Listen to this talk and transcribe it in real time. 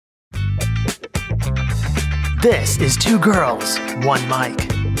This is Two Girls, One Mic,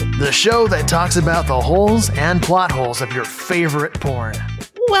 the show that talks about the holes and plot holes of your favorite porn.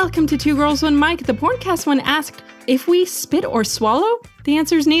 Welcome to Two Girls, One Mic, the porncast when asked if we spit or swallow. The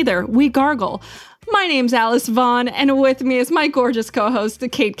answer is neither. We gargle. My name's Alice Vaughn, and with me is my gorgeous co-host,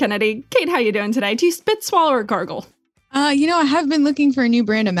 Kate Kennedy. Kate, how you doing today? Do you spit, swallow, or gargle? I have been looking for a new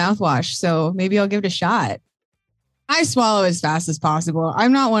brand of mouthwash, so maybe I'll give it a shot. I swallow as fast as possible.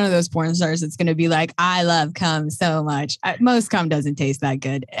 I'm not one of those porn stars that's going to be like, I love cum so much. Most cum doesn't taste that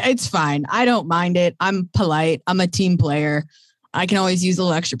good. It's fine. I don't mind it. I'm polite. I'm a team player. I can always use a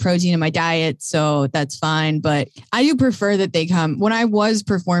little extra protein in my diet, so that's fine. But I do prefer that they come. When I was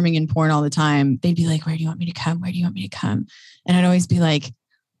performing in porn all the time, they'd be like, where do you want me to come? Where do you want me to come? And I'd always be like,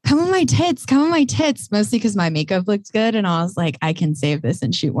 come on my tits, come on my tits. Mostly because my makeup looked good. And I was like, I can save this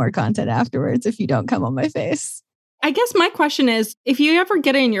and shoot more content afterwards if you don't come on my face. I guess my question is, if you ever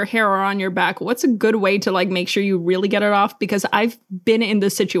get it in your hair or on your back, what's a good way to make sure you really get it off? Because I've been in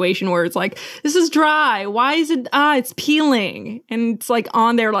this situation where it's like, this is dry. Why is it? It's peeling. And it's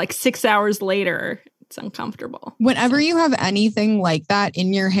on there 6 hours later. It's uncomfortable. Whenever you have anything like that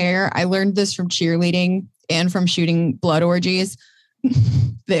in your hair, I learned this from cheerleading and from shooting blood orgies.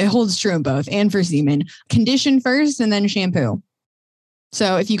 It holds true in both and for semen. Condition first and then shampoo.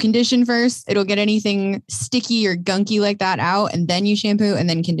 So if you condition first, it'll get anything sticky or gunky like that out, and then you shampoo and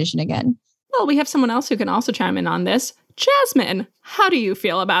then condition again. Well, we have someone else who can also chime in on this. Jasmine, how do you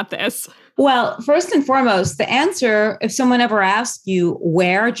feel about this? Well, first and foremost, the answer, if someone ever asks you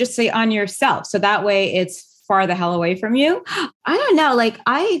where, just say on yourself. So that way it's far the hell away from you. I don't know,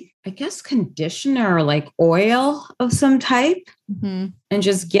 I guess conditioner or oil of some type and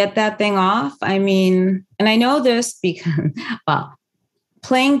just get that thing off. I mean, and I know this because,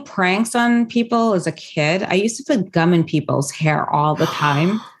 playing pranks on people as a kid, I used to put gum in people's hair all the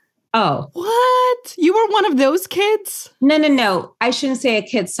time. Oh. What? You were one of those kids? No. I shouldn't say a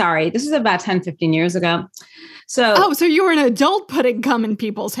kid. Sorry. This is about 10, 15 years ago. So you were an adult putting gum in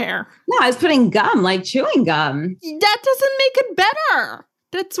people's hair? No, I was putting gum, chewing gum. That doesn't make it better.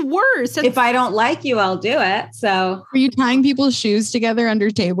 That's worse. If I don't like you, I'll do it. So. Were you tying people's shoes together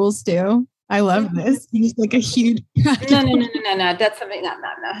under tables too? I love this. He's a huge. No. That's something. No.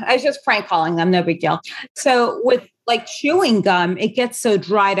 I was just prank calling them. No big deal. So with chewing gum, it gets so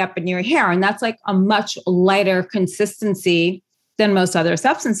dried up in your hair, and that's a much lighter consistency than most other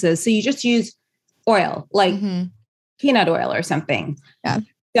substances. So you just use oil, peanut oil or something. Yeah.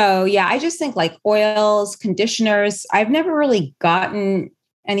 So yeah, I just think oils, conditioners. I've never really gotten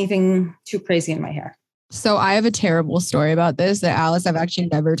anything too crazy in my hair. So I have a terrible story about this that Alice, I've actually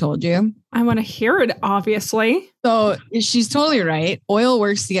never told you. I want to hear it, obviously. So she's totally right. Oil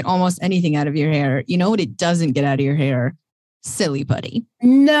works to get almost anything out of your hair. You know what it doesn't get out of your hair? Silly putty.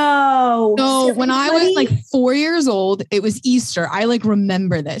 No. So when I was 4 years old, it was Easter. I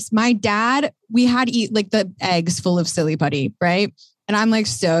remember this. My dad, we had to eat the eggs full of silly putty, right? And I'm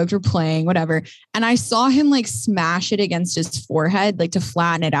stoked, we're playing, whatever. And I saw him smash it against his forehead, to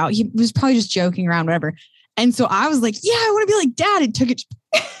flatten it out. He was probably just joking around, whatever. And so I was yeah, I want to be like Dad. And took it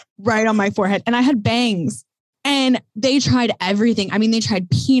right on my forehead. And I had bangs. And they tried everything. I mean, they tried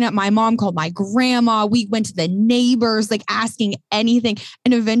peanut. My mom called my grandma. We went to the neighbors, asking anything.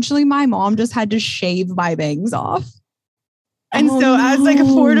 And eventually my mom just had to shave my bangs off. And so as a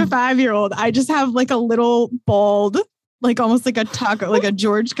 4 to 5 year old, I just have a little bald, almost a taco, a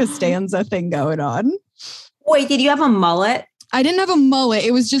George Costanza thing going on. Wait, did you have a mullet? I didn't have a mullet.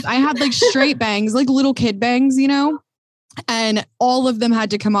 It was just, I had straight bangs, little kid bangs, and all of them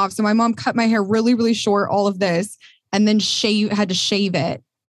had to come off. So my mom cut my hair really, really short, all of this, and then had to shave it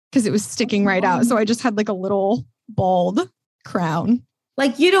because it was sticking right out. So I just had a little bald crown.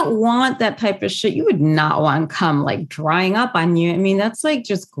 You don't want that type of shit. You would not want cum drying up on you. I mean, that's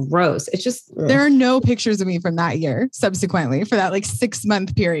just gross. It's just. There are no pictures of me from that year subsequently for that 6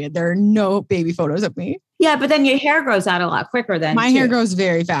 month period. There are no baby photos of me. Yeah, but then your hair grows out a lot quicker than my hair grows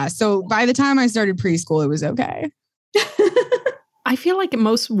very fast. So by the time I started preschool, it was okay. I feel like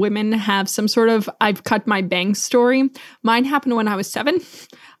most women have some sort of I've cut my bangs story. Mine happened when I was 7.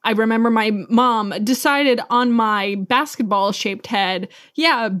 I remember my mom decided on my basketball-shaped head,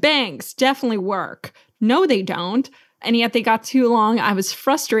 yeah, bangs definitely work. No, they don't. And yet they got too long. I was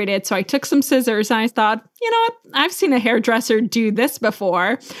frustrated. So I took some scissors and I thought, you know what? I've seen a hairdresser do this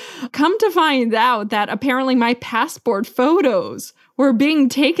before. Come to find out that apparently my passport photos were being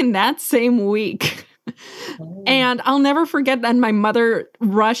taken that same week. And I'll never forget that my mother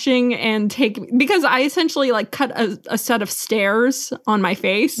rushing and because I essentially cut a set of stairs on my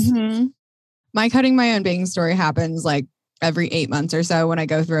face. Mm-hmm. My cutting my own bangs story happens every 8 months or so when I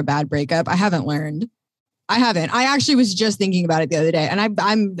go through a bad breakup. I haven't learned. I haven't. I actually was just thinking about it the other day, and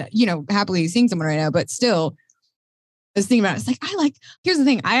I'm happily seeing someone right now, but still I was thinking about it. It's like, here's the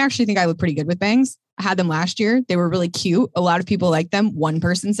thing. I actually think I look pretty good with bangs. I had them last year. They were really cute. A lot of people liked them. One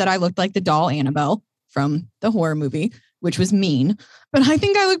person said I looked like the doll Annabelle from the horror movie, which was mean, but I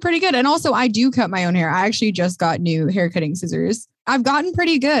think I look pretty good. And also I do cut my own hair. I actually just got new hair cutting scissors. I've gotten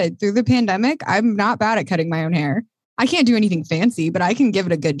pretty good through the pandemic. I'm not bad at cutting my own hair. I can't do anything fancy, but I can give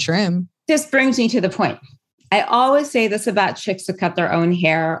it a good trim. This brings me to the point. I always say this about chicks who cut their own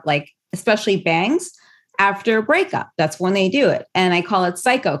hair, like especially bangs after a breakup. That's when they do it. And I call it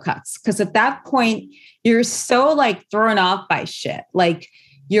psycho cuts. Because at that point, you're so like thrown off by shit. Like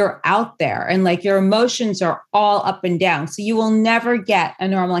you're out there and like your emotions are all up and down. So you will never get a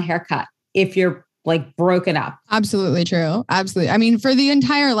normal haircut if you're like broken up. Absolutely true. Absolutely. I mean, for the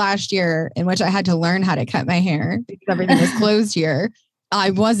entire last year in which I had to learn how to cut my hair because everything was closed here,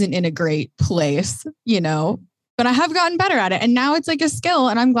 I wasn't in a great place, but I have gotten better at it. And now it's like a skill.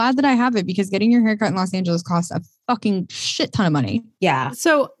 And I'm glad that I have it because getting your hair cut in Los Angeles costs a fucking shit ton of money. Yeah.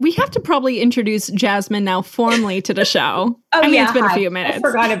 So we have to probably introduce Jasmine now formally to the show. It's been a few minutes. I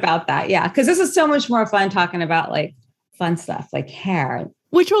forgot about that. Yeah. Because this is so much more fun talking about like fun stuff like hair.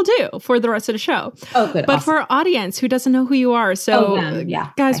 Which we'll do for the rest of the show. Oh, good. But awesome. for our audience who doesn't know who you are,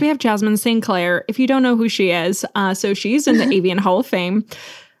 guys, we have Jasmine St. Clair. If you don't know who she is, so she's in the Avian Hall of Fame.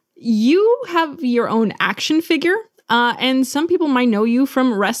 You have your own action figure, and some people might know you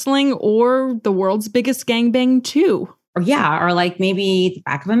from wrestling or The World's Biggest Gangbang 2. Or like maybe the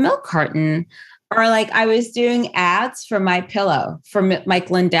back of a milk carton. Or like I was doing ads for My Pillow for Mike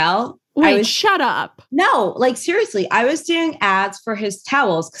Lindell. Wait, shut up. No, like seriously, I was doing ads for his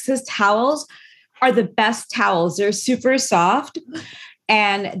towels because his towels are the best towels. They're super soft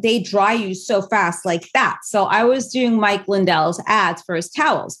and they dry you so fast like that. So I was doing Mike Lindell's ads for his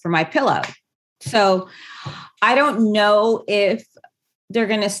towels for My Pillow. So I don't know if they're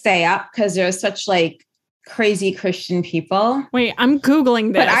going to stay up because they're such like crazy Christian people. Wait, I'm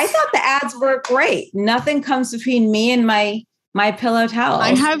Googling this. But I thought the ads were great. Nothing comes between me and my pillow towels.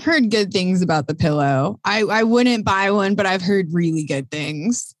 I have heard good things about the pillow. I wouldn't buy one, but I've heard really good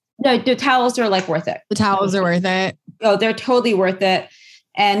things. No, the towels are like worth it. The towels are worth it. Oh, they're totally worth it.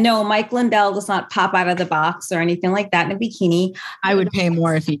 And no, Mike Lindell does not pop out of the box or anything like that in a bikini. I would pay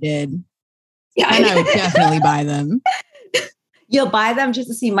more if he did. Yeah, and I would definitely buy them. You'll buy them just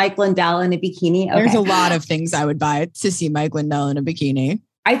to see Mike Lindell in a bikini? Okay. There's a lot of things I would buy to see Mike Lindell in a bikini.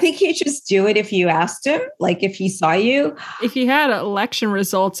 I think he'd just do it if you asked him, like if he saw you. If he had election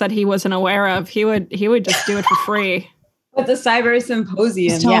results that he wasn't aware of, he would just do it for free. At the Cyber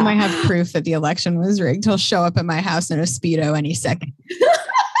Symposium. Just tell him I have proof that the election was rigged. He'll show up at my house in a Speedo any second.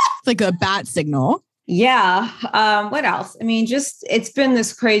 It's like a bat signal. Yeah. What else? I mean, just it's been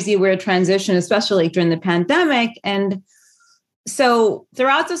this crazy weird transition, especially during the pandemic. And so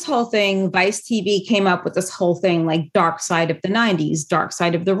throughout this whole thing, Vice TV came up with this whole thing like Dark Side of the 90s, Dark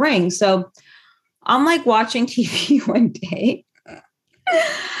Side of the Ring. So I'm like watching TV one day.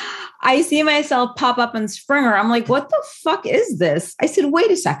 I see myself pop up on Springer. I'm like, what the fuck is this? I said,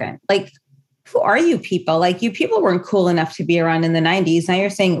 wait a second. Like, who are you people? Like, you people weren't cool enough to be around in the 90s. Now you're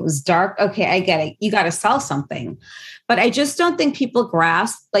saying it was dark. Okay, I get it. You got to sell something. But I just don't think people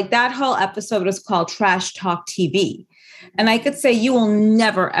grasp, like that whole episode was called Trash Talk TV. And I could say you will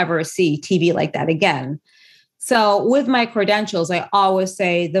never, ever see TV like that again. So with my credentials, I always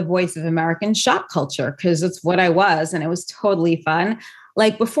say the voice of American shock culture because it's what I was. And it was totally fun.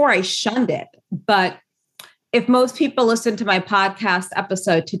 Like before I shunned it. But if most people listen to my podcast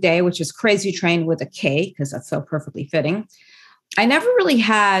episode today, which is Crazy Train with a K, because that's so perfectly fitting, I never really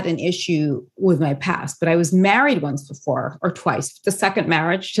had an issue with my past, but I was married once before or twice, the second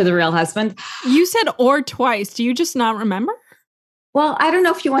marriage to the real husband. You said or twice. Do you just not remember? Well, I don't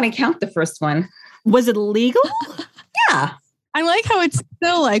know if you want to count the first one. Was it legal? Yeah. I like how it's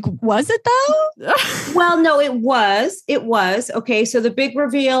still like, was it though? Well, no, it was. It was. Okay. So the big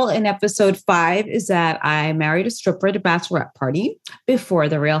reveal in episode 5 is that I married a stripper at a bachelorette party before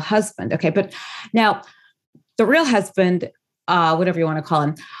the real husband. Okay. But now the real husband, whatever you want to call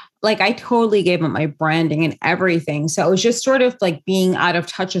him, like I totally gave him my branding and everything. So it was just sort of like being out of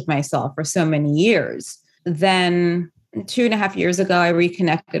touch with myself for so many years. Then 2.5 years ago, I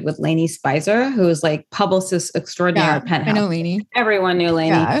reconnected with Lainey Spicer, who is like publicist extraordinaire at Penthouse. I know Lainey. Everyone knew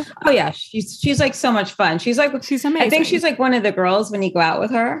Lainey. Yeah. Oh yeah, she's like so much fun. She's amazing. I think she's like one of the girls when you go out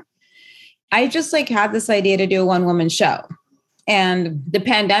with her. I just like had this idea to do a one-woman show, and the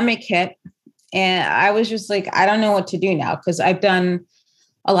pandemic hit, and I was just like, I don't know what to do now because I've done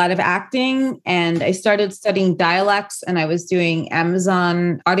a lot of acting, and I started studying dialects, and I was doing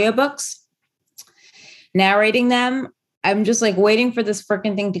Amazon audiobooks. narrating them. I'm just like waiting for this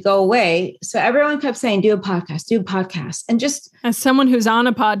freaking thing to go away. So everyone kept saying, do a podcast. And just as someone who's on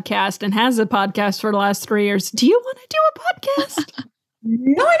a podcast and has a podcast for the last 3 years, do you want to do a podcast?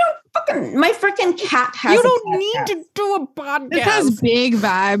 No, I don't my freaking cat has You don't need to do a podcast. This has big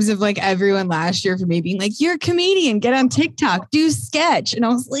vibes of like everyone last year for me being like, you're a comedian, get on TikTok, do sketch. And I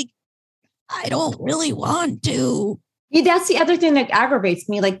was like, I don't really want to. Yeah, that's the other thing that aggravates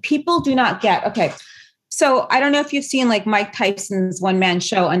me. Like people do not get, okay. So I don't know if you've seen like Mike Tyson's one-man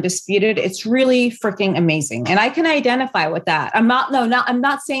show, Undisputed. It's really freaking amazing. And I can identify with that. I'm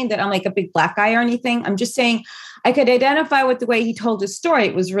not saying that I'm like a big black guy or anything. I'm just saying I could identify with the way he told his story.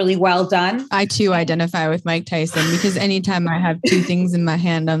 It was really well done. I too identify with Mike Tyson because anytime I have two things in my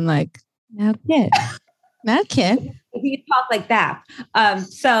hand, I'm like, okay. He talked like that.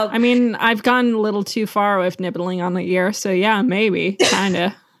 So I mean, I've gone a little too far with nibbling on the ear. So yeah, maybe, kind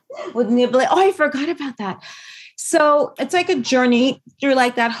of. With nibbling. Oh, I forgot about that. So it's like a journey through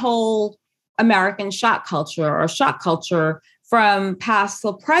like that whole American shot culture from past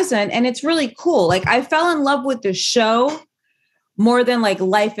till present. And it's really cool. Like I fell in love with the show more than like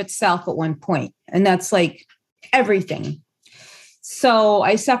life itself at one point. And that's like everything. So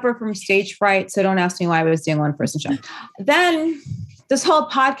I suffer from stage fright. So don't ask me why I was doing one person show. Then this whole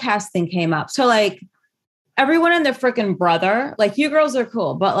podcast thing came up. So like everyone and their freaking brother, like you girls are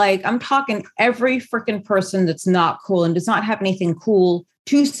cool, but like I'm talking every freaking person that's not cool and does not have anything cool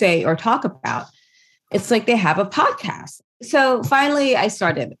to say or talk about. It's like they have a podcast. So finally I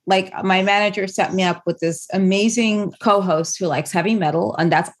started, like my manager set me up with this amazing co-host who likes heavy metal.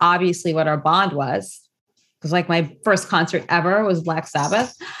 And that's obviously what our bond was. Because like my first concert ever was Black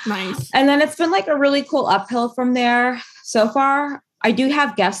Sabbath. Nice. And then it's been like a really cool uphill from there so far. I do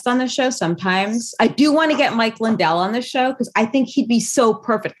have guests on the show sometimes. I do want to get Mike Lindell on the show because I think he'd be so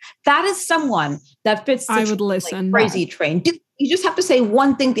perfect. That is someone that fits the I would listen. Like crazy train. You just have to say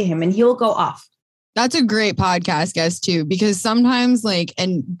one thing to him and he'll go off. That's a great podcast guest too, because sometimes like,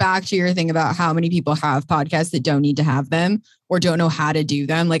 and back to your thing about how many people have podcasts that don't need to have them or don't know how to do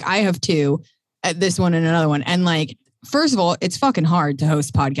them. Like I have two, this one and another one. And like, first of all, it's fucking hard to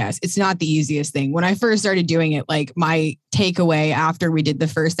host podcasts. It's not the easiest thing. When I first started doing it, like my takeaway after we did the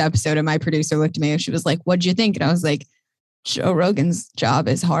first episode and my producer looked at me and she was like, what'd you think? And I was like, Joe Rogan's job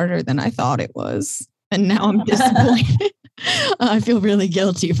is harder than I thought it was. And now I'm disappointed. I feel really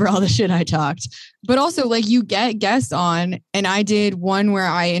guilty for all the shit I talked. But also like you get guests on, and I did one where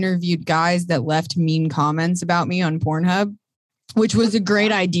I interviewed guys that left mean comments about me on Pornhub, which was a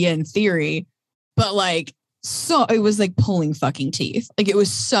great idea in theory. But like, so it was like pulling fucking teeth. Like it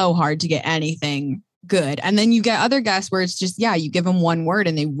was so hard to get anything good. And then you get other guests where it's just, yeah, you give them one word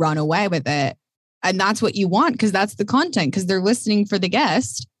and they run away with it. And that's what you want because that's the content, because they're listening for the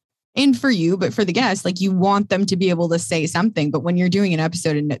guest and for you, but for the guest, like you want them to be able to say something. But when you're doing an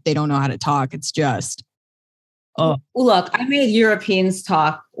episode and they don't know how to talk, it's just, oh. Look, I made Europeans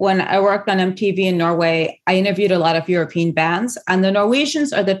talk. When I worked on MTV in Norway, I interviewed a lot of European bands, and the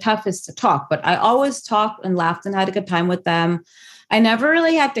Norwegians are the toughest to talk, but I always talked and laughed and had a good time with them. I never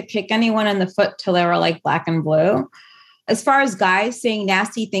really had to kick anyone in the foot till they were like black and blue. As far as guys saying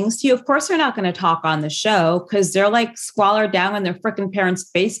nasty things to you, of course, they're not going to talk on the show because they're like squalor down in their freaking parents'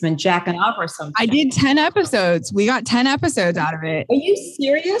 basement, jacking off or something. I did 10 episodes. We got 10 episodes out of it. Are you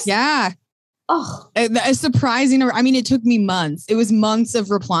serious? Yeah. Oh, it's surprising. I mean, it took me months. It was months of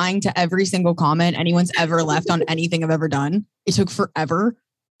replying to every single comment anyone's ever left on anything I've ever done. It took forever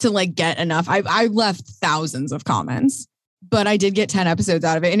to like get enough. I left thousands of comments, but I did get 10 episodes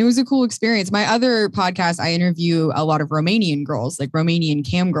out of it. And it was a cool experience. My other podcast, I interview a lot of Romanian girls, like Romanian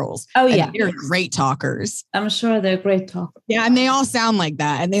cam girls. Oh, yeah. They're great talkers. I'm sure they're great talkers. Yeah. And they all sound like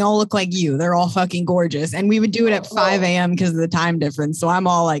that. And they all look like you. They're all fucking gorgeous. And we would do it at 5 a.m. because of the time difference. So I'm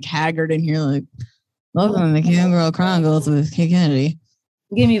all like haggard in here, like, welcome to the Cam Girl Chronicles with Kay Kennedy.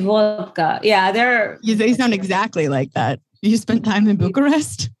 Give me vodka. Yeah, they sound exactly like that. You spent time in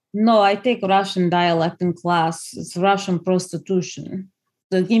Bucharest? No, I take Russian dialect in class. It's Russian prostitution.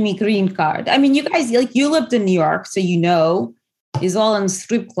 So give me green card. I mean, you guys, like you lived in New York, so you know, is all in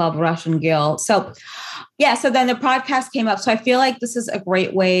strip club Russian girl. So yeah, so then the podcast came up. So I feel like this is a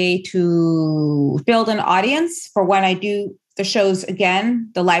great way to build an audience for when I do the shows again,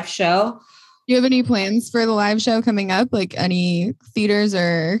 the live show. Do you have any plans for the live show coming up? Like any theaters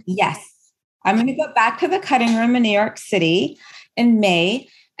or? Yes. I'm going to go back to the Cutting Room in New York City in May.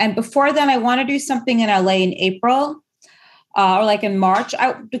 And before then, I want to do something in LA in April or like in March.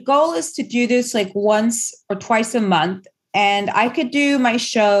 The goal is to do this like once or twice a month And I could do my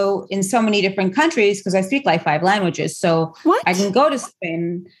show in so many different countries because I speak like 5 languages. So What? I can go to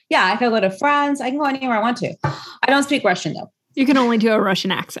Spain. Yeah, I can go to France. I can go anywhere I want to. I don't speak Russian though. You can only do a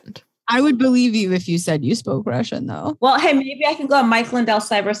Russian accent. I would believe you if you said you spoke Russian, though. Well, hey, maybe I can go to Mike Lindell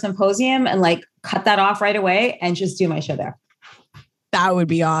Cyber Symposium and like cut that off right away and just do my show there. That would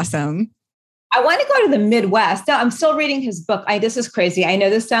be awesome. I want to go to the Midwest. Now, I'm still reading his book. This is crazy. I know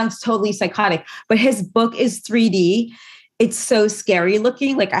this sounds totally psychotic, but his book is 3D. It's so scary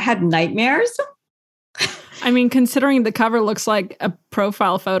looking. Like I had nightmares. I mean, considering the cover looks like a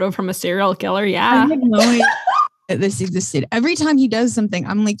profile photo from a serial killer, I yeah. had no idea that this existed. Every time he does something,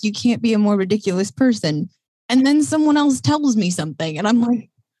 I'm like, you can't be a more ridiculous person. And then someone else tells me something, and I'm like,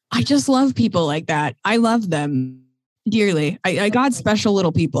 I just love people like that. I love them dearly. I got special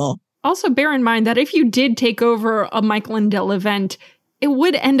little people. Also, bear in mind that if you did take over a Mike Lindell event, it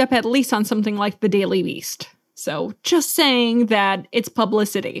would end up at least on something like the Daily Beast. So just saying that it's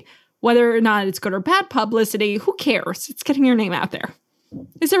publicity. Whether or not it's good or bad publicity, who cares? It's getting your name out there.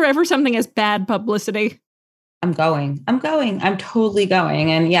 Is there ever something as bad publicity? I'm going. I'm totally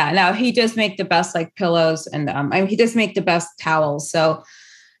going. And yeah, no, he does make the best like pillows and he does make the best towels. So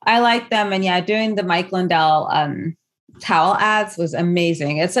I like them. And yeah, doing the Mike Lindell towel ads was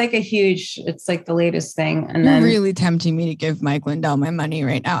amazing. It's like it's like the latest thing. And You're then really tempting me to give Mike Lindell my money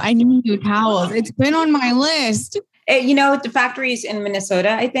right now. I need new towels. It's been on my list. the factory's in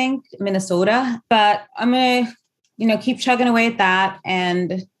Minnesota, I think, but I'm going to, keep chugging away at that.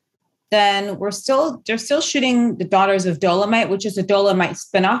 And then they're still shooting The Daughters of Dolomite, which is a Dolomite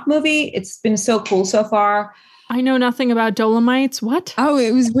spinoff movie. It's been so cool so far. I know nothing about Dolomites. What? Oh,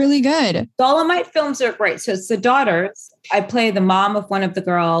 it was really good. Dolomite films are great. So it's the daughters. I play the mom of one of the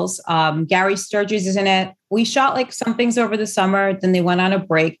girls. Gary Sturgis is in it. We shot like some things over the summer. Then they went on a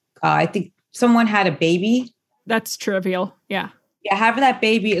break. I think someone had a baby. That's trivial. Yeah. Yeah, having that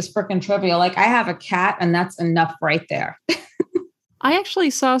baby is freaking trivial. Like I have a cat and that's enough right there. I actually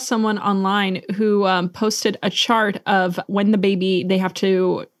saw someone online who posted a chart of when they have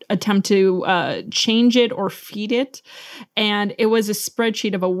to attempt to change it or feed it. And it was a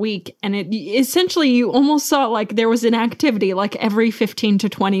spreadsheet of a week. And it essentially, you almost saw like there was an activity like every 15 to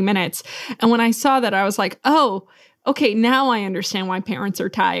 20 minutes. And when I saw that, I was like, oh, okay, now I understand why parents are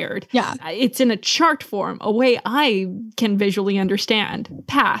tired. Yeah. It's in a chart form, a way I can visually understand.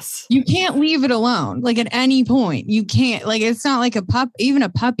 Pass. You can't leave it alone. Like at any point, you can't, like, it's not like even a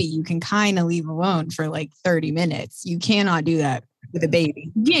puppy, you can kind of leave alone for like 30 minutes. You cannot do that with a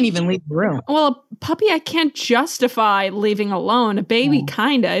baby. You can't even leave the room. Well, a puppy, I can't justify leaving alone. A baby,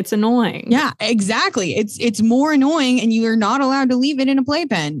 kinda. It's annoying. Yeah, exactly. It's more annoying, and you are not allowed to leave it in a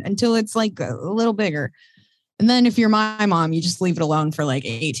playpen until it's like a little bigger. And then if you're my mom, you just leave it alone for like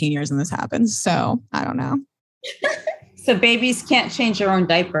 18 years and this happens. So I don't know. So babies can't change their own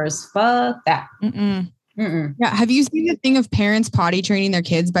diapers. Fuck that. Mm-mm. Yeah. Have you seen the thing of parents potty training their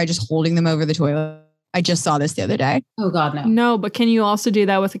kids by just holding them over the toilet? I just saw this the other day. Oh God, no. No, but can you also do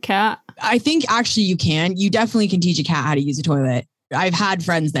that with a cat? I think actually you can. You definitely can teach a cat how to use a toilet. I've had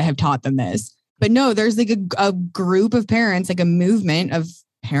friends that have taught them this. But no, there's like a group of parents, like a movement of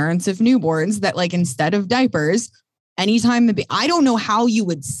parents of newborns that like instead of diapers, anytime I don't know how you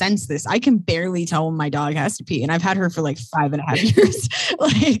would sense this. I can barely tell when my dog has to pee, and I've had her for like 5.5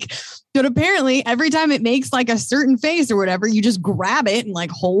 years. But apparently every time it makes like a certain face or whatever, you just grab it and like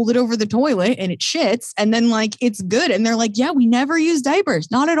hold it over the toilet and it shits, and then like it's good. And they're like, yeah, we never use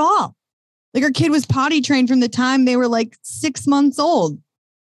diapers, not at all. Like our kid was potty trained from the time they were like 6 months old.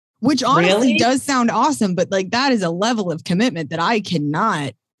 Which honestly does sound awesome, but like that is a level of commitment that I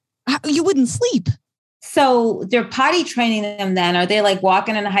cannot. You wouldn't sleep. So they're potty training them then. Are they like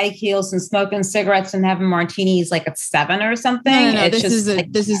walking in high heels and smoking cigarettes and having martinis like at 7 or something? No. This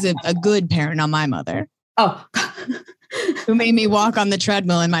is a good parent on my mother. Oh. Who made me walk on the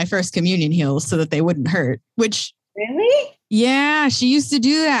treadmill in my first communion heels so that they wouldn't hurt. Which really? Yeah, she used to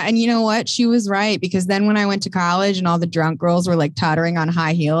do that. And you know what? She was right, because then when I went to college and all the drunk girls were like tottering on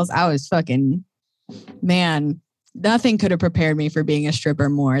high heels, I was nothing could have prepared me for being a stripper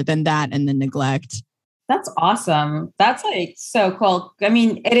more than that and the neglect. That's awesome. That's like so cool. I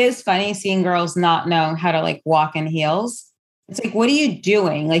mean, it is funny seeing girls not know how to like walk in heels. It's like, what are you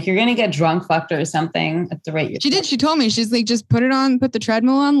doing? Like, you're going to get drunk fucked or something at the rate. She did. She told me, she's like, just put the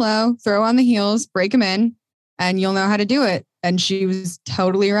treadmill on low, throw on the heels, break them in, and you'll know how to do it. And she was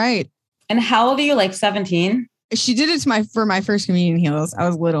totally right. And how old are you? Like 17? She did it for my first communion heels. I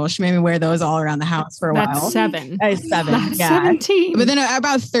was little. She made me wear those all around the house for a while. That's 7. I was 7. That's yeah. 17. But then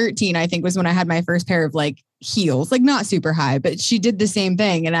about 13, I think, was when I had my first pair of like heels, like not super high, but she did the same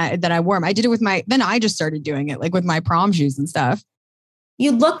thing. And I wore them. I did it with then I just started doing it like with my prom shoes and stuff.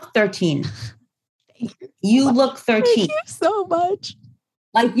 You look 13. You look 13. Thank you so much.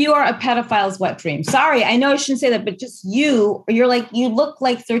 Like you are a pedophile's wet dream. Sorry, I know I shouldn't say that, but just you look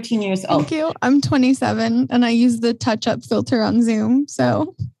like 13 years old. Thank you. I'm 27 and I use the touch-up filter on Zoom.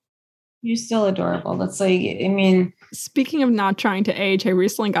 So you're still adorable. That's like, I mean. Speaking of not trying to age, I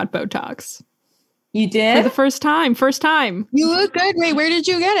recently got Botox. You did? For the first time. You look good. Wait, where did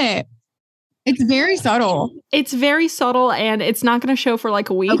you get it? It's very subtle. It's very subtle and it's not going to show for like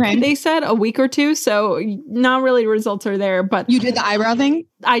a week. Okay. They said a week or two. So not really results are there, but You did the eyebrow thing?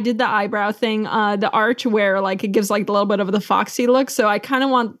 I did the eyebrow thing, the arch where like it gives like a little bit of the foxy look. So I kind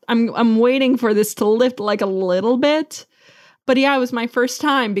of I'm waiting for this to lift like a little bit. But yeah, it was my first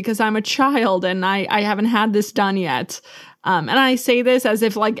time because I'm a child and I haven't had this done yet. And I say this as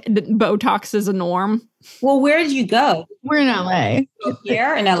if like Botox is a norm. Well, where did you go? We're in LA.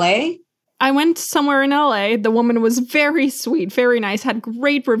 Here in LA? I went somewhere in LA. The woman was very sweet, very nice, had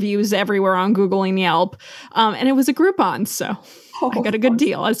great reviews everywhere on Google and Yelp. And it was a Groupon, so I got a good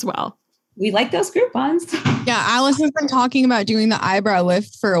deal as well. We like those Groupons. Yeah, Alice has been talking about doing the eyebrow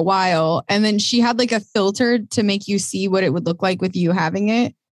lift for a while. And then she had like a filter to make you see what it would look like with you having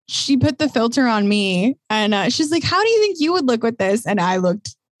it. She put the filter on me and she's like, how do you think you would look with this? And I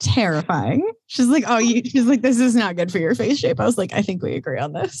looked terrifying. She's like, she's like, this is not good for your face shape. I was like, I think we agree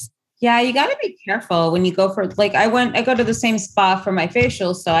on this. Yeah, you got to be careful when you go for, like, I go to the same spa for my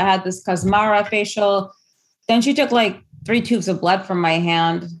facial. So I had this Cosmara facial. Then she took like 3 tubes of blood from my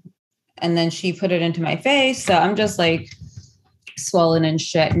hand and then she put it into my face. So I'm just like swollen and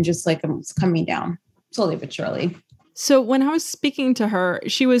shit and just like it's coming down slowly but surely. So when I was speaking to her,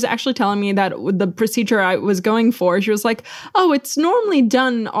 she was actually telling me that the procedure I was going for, she was like, oh, it's normally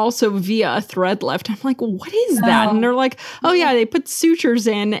done also via a thread lift. I'm like, what is that? And they're like, oh yeah, they put sutures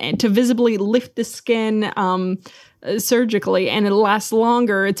in to visibly lift the skin surgically and it lasts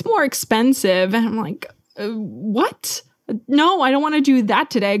longer. It's more expensive. And I'm like, what? No, I don't want to do that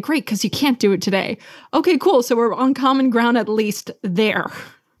today. Great, because you can't do it today. Okay, cool. So we're on common ground at least there.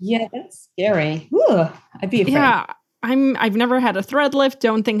 Yeah, that's scary. Ooh, I'd be afraid. Yeah. I've never had a thread lift.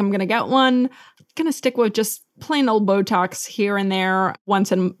 Don't think I'm going to get one. Going to stick with just plain old Botox here and there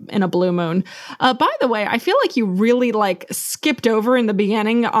once in a blue moon. By the way, I feel like you really like skipped over in the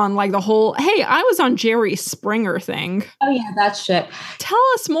beginning on like the whole, hey, I was on Jerry Springer thing. Oh yeah, that shit. Tell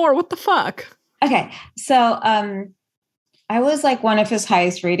us more. What the fuck? Okay. So I was like one of his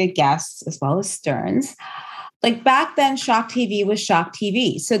highest rated guests as well as Stearns. Like back then, Shock TV was Shock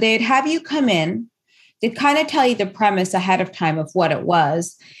TV. So they'd have you come in. They'd kind of tell you the premise ahead of time of what it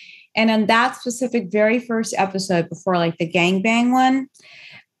was. And on that specific very first episode before like the gangbang one,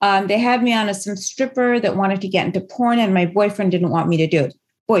 they had me on as some stripper that wanted to get into porn and my boyfriend didn't want me to do it.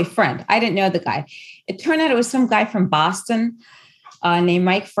 Boyfriend. I didn't know the guy. It turned out it was some guy from Boston named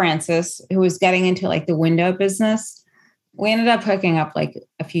Mike Francis who was getting into like the window business. We ended up hooking up like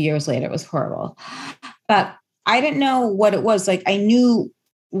a few years later. It was horrible. But I didn't know what it was. Like I knew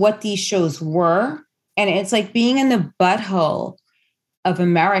what these shows were. And it's like being in the butthole of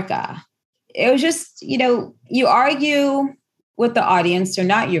America. It was just, you argue with the audience. They're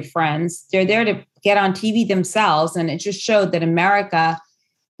not your friends. They're there to get on TV themselves. And it just showed that America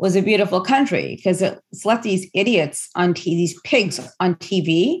was a beautiful country because it's left these idiots on TV, these pigs on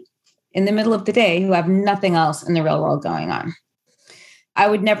TV in the middle of the day who have nothing else in the real world going on. I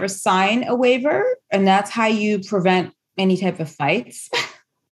would never sign a waiver. And that's how you prevent any type of fights.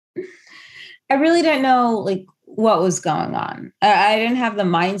 I really didn't know like what was going on. I didn't have the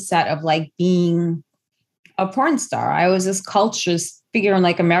mindset of like being a porn star. I was this culturist figure in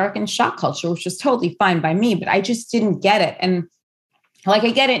like American shock culture, which was totally fine by me, but I just didn't get it. And like,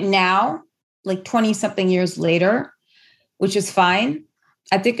 I get it now, like 20 something years later, which is fine.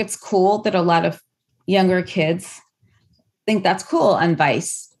 I think it's cool that a lot of younger kids think that's cool on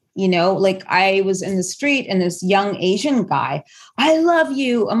Vice. Like I was in the street and this young Asian guy, I love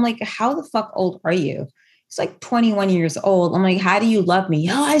you. I'm like, how the fuck old are you? He's like 21 years old. I'm like, how do you love me?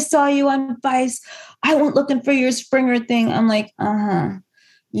 Oh, I saw you on Vice. I went looking for your Springer thing. I'm like,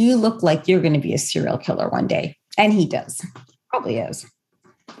 you look like you're going to be a serial killer one day. And he does. Probably is.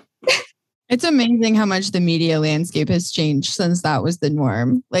 It's amazing how much the media landscape has changed since that was the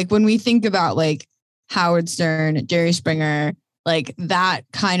norm. Like when we think about like Howard Stern, Jerry Springer, like that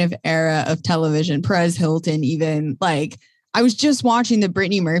kind of era of television, Perez Hilton, even like I was just watching the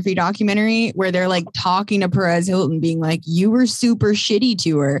Brittany Murphy documentary where they're like talking to Perez Hilton being like, you were super shitty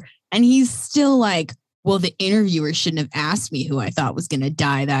to her. And he's still like, well, the interviewer shouldn't have asked me who I thought was going to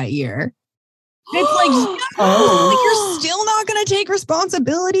die that year. It's like, like, you're still not going to take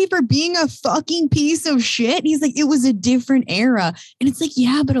responsibility for being a fucking piece of shit. He's like, it was a different era. And it's like,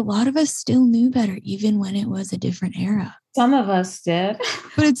 yeah, but a lot of us still knew better, even when it was a different era. Some of us did.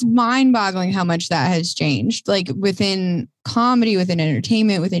 But it's mind boggling how much that has changed. Like within comedy, within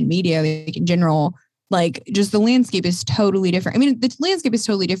entertainment, within media, like in general, like just the landscape is totally different. I mean, the landscape is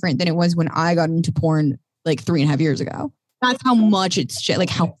totally different than it was when I got into porn like 3.5 years ago. That's how much it's like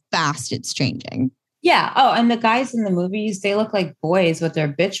how fast it's changing. Yeah. Oh, and the guys in the movies, they look like boys with their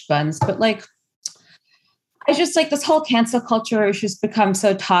bitch buns. But like, I just like this whole cancel culture has just become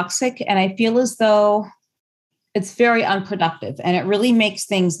so toxic. And I feel as though it's very unproductive and it really makes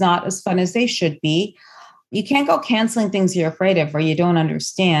things not as fun as they should be. You can't go canceling things you're afraid of or you don't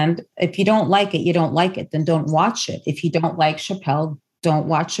understand. If you don't like it, you don't like it, then don't watch it. If you don't like Chappelle, don't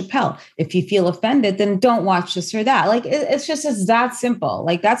watch Chappelle. If you feel offended, then don't watch this or that. Like it's that simple.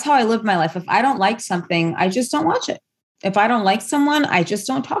 Like that's how I live my life. If I don't like something, I just don't watch it. If I don't like someone, I just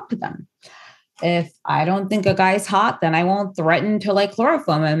don't talk to them. If I don't think a guy's hot, then I won't threaten to like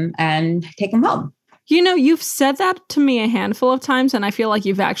chloroform him and take him home. You know, you've said that to me a handful of times, and I feel like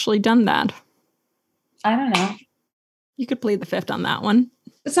you've actually done that. I don't know. You could plead the fifth on that one.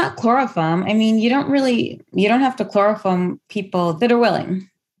 It's not chloroform. I mean, you don't have to chloroform people that are willing.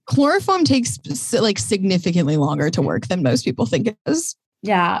 Chloroform takes like significantly longer to work than most people think it does.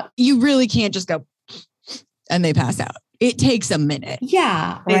 Yeah. You really can't just go and they pass out. It takes a minute.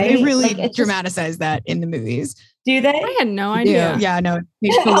 Yeah. Right? They really dramatize that in the movies. Do they? I had no idea. Yeah, no,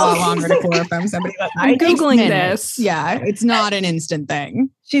 it takes a lot longer to chloroform somebody. I'm Googling this. Yeah, it's not an instant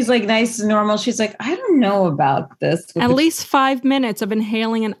thing. She's like nice and normal. She's like, I don't know about this. At least 5 minutes of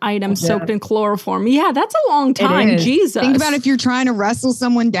inhaling an item soaked in chloroform. Yeah, that's a long time. Jesus. Think about if you're trying to wrestle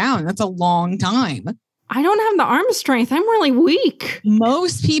someone down. That's a long time. I don't have the arm strength. I'm really weak.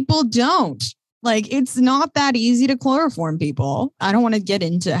 Most people don't. Like, it's not that easy to chloroform people. I don't want to get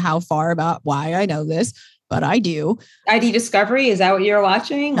into how far about why I know this, but I do. ID Discovery, is that what you're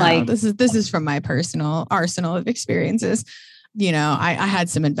watching? No, like this is from my personal arsenal of experiences. You know, I had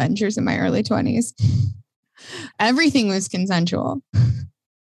some adventures in my early 20s. Everything was consensual.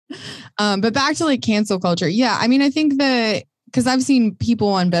 But back to like cancel culture. Yeah, I mean, I think that because I've seen people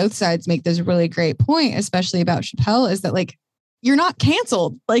on both sides make this really great point, especially about Chappelle, is that like you're not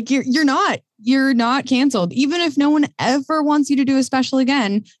canceled. Like you're not canceled. Even if no one ever wants you to do a special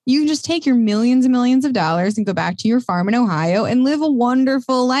again, you can just take your millions and millions of dollars and go back to your farm in Ohio and live a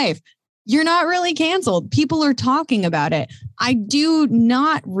wonderful life. You're not really canceled. People are talking about it. I do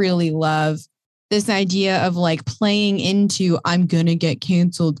not really love this idea of like playing into I'm going to get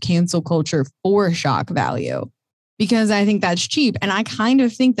canceled, cancel culture for shock value, because I think that's cheap. And I kind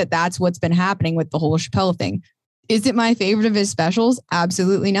of think that that's what's been happening with the whole Chappelle thing. Is it my favorite of his specials?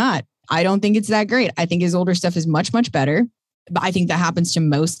 Absolutely not. I don't think it's that great. I think his older stuff is much, much better. But I think that happens to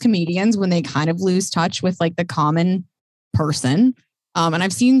most comedians when they kind of lose touch with like the common person. And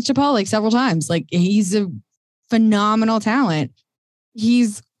I've seen Chappelle like several times. Like he's a phenomenal talent.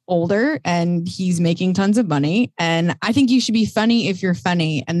 He's older and he's making tons of money. And I think you should be funny if you're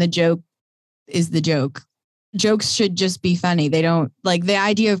funny. And the joke is the joke. Jokes should just be funny. They don't like the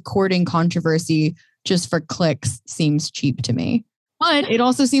idea of courting controversy just for clicks seems cheap to me. But it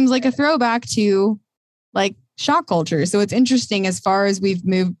also seems like a throwback to like shock culture. So it's interesting as far as we've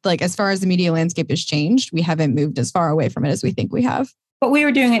moved, like as far as the media landscape has changed, we haven't moved as far away from it as we think we have. But we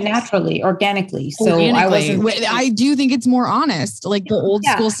were doing it naturally, organically. So I do think it's more honest. Like the old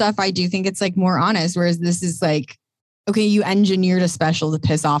school stuff, I do think it's like more honest. Whereas this is like, okay, you engineered a special to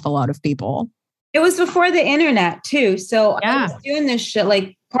piss off a lot of people. It was before the internet too. So I was doing this shit.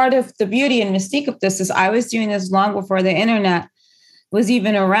 Like part of the beauty and mystique of this is I was doing this long before the internet was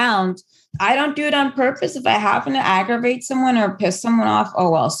even around. I don't do it on purpose. If I happen to aggravate someone or piss someone off, oh,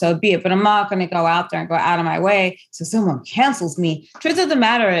 well, so be it. But I'm not going to go out there and go out of my way so someone cancels me. Truth of the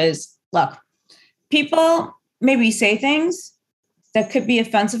matter is, look, people maybe say things that could be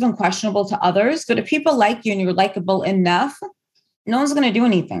offensive and questionable to others. But if people like you and you're likable enough, no one's going to do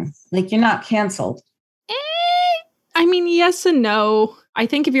anything. Like you're not canceled. I mean, yes and no. I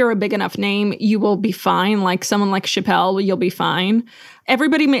think if you're a big enough name, you will be fine. Like someone like Chappelle, you'll be fine.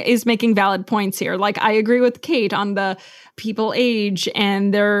 Everybody is making valid points here. Like I agree with Kate on the people age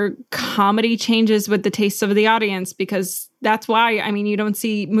and their comedy changes with the tastes of the audience, because that's why, I mean, you don't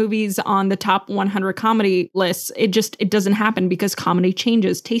see movies on the top 100 comedy lists. It doesn't happen because comedy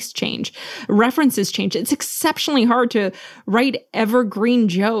changes, tastes change, references change. It's exceptionally hard to write evergreen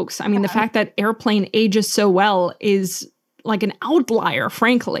jokes. I mean, the fact that Airplane ages so well is like an outlier,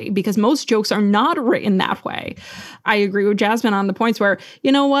 frankly, because most jokes are not written that way. I agree with Jasmine on the points where,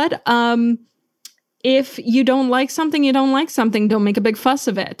 you know what? If you don't like something, you don't like something. Don't make a big fuss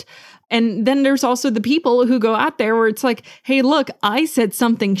of it. And then there's also the people who go out there where it's like, hey, look, I said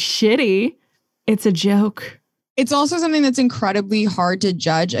something shitty. It's a joke. It's also something that's incredibly hard to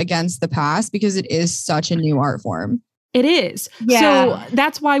judge against the past because it is such a new art form. It is. Yeah. So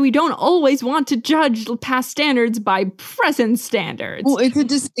that's why we don't always want to judge past standards by present standards. Well, it's a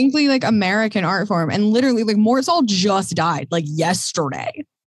distinctly like American art form. And literally like Morrisall just died like yesterday.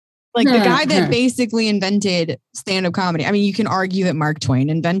 Like the guy that basically invented stand-up comedy. I mean, you can argue that Mark Twain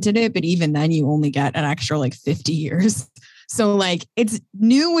invented it, but even then you only get an extra like 50 years. So like it's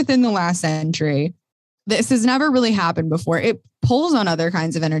new within the last century. This has never really happened before. It pulls on other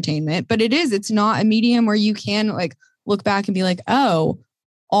kinds of entertainment, but it's not a medium where you can like look back and be like, oh,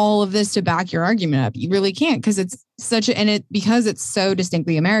 all of this to back your argument up. You really can't, because it's because it's so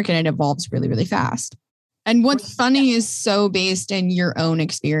distinctly American, it evolves really, really fast. And what's funny is so based in your own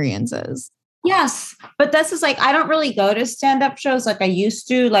experiences. Yes. But this is like, I don't really go to stand-up shows like I used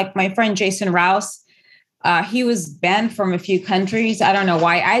to. Like my friend Jason Rouse, he was banned from a few countries. I don't know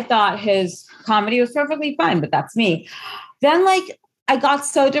why. I thought his comedy was perfectly fine, but that's me. Then like I got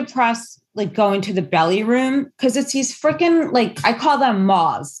so depressed, like going to the belly room, because it's these freaking, like, I call them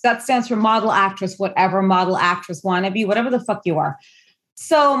MAWs. That stands for model actress, whatever, model actress wannabe, whatever the fuck you are.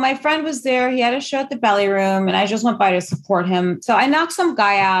 So my friend was there. He had a show at the belly room and I just went by to support him. So I knocked some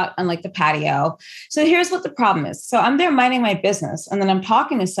guy out on like the patio. So here's what the problem is. So I'm there minding my business and then I'm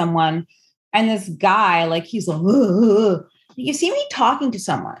talking to someone and this guy, like he's like, ugh. You see me talking to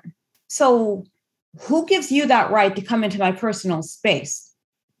someone. So who gives you that right to come into my personal space?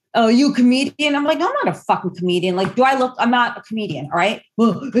 Oh, you a comedian? I'm like, I'm not a fucking comedian. Like, I'm not a comedian. All right.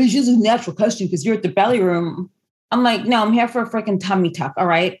 Well, it's just a natural question because you're at the belly room. I'm like, no, I'm here for a freaking tummy tuck. All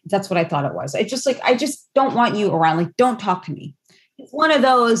right. That's what I thought it was. I just don't want you around. Like, don't talk to me. He's one of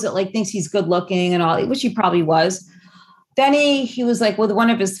those that like thinks he's good looking and all, which he probably was. Then he was like with one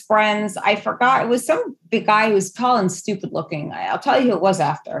of his friends. I forgot. It was some big guy who was tall and stupid looking. I'll tell you who it was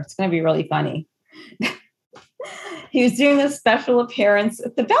after. It's going to be really funny. He was doing a special appearance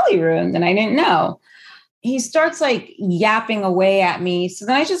at the belly room and I didn't know. He starts like yapping away at me. So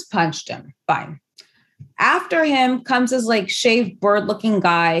then I just punched him. Fine. After him comes this like shaved bird looking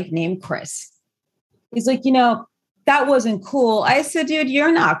guy named Chris. He's like, that wasn't cool. I said, dude,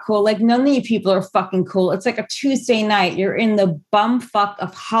 you're not cool. Like none of you people are fucking cool. It's like a Tuesday night. You're in the bumfuck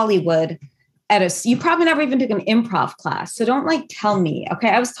of Hollywood you probably never even took an improv class. So don't like tell me. Okay.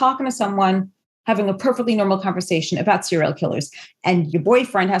 I was talking to someone having a perfectly normal conversation about serial killers and your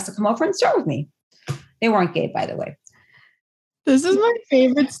boyfriend has to come over and start with me. They weren't gay, by the way. This is my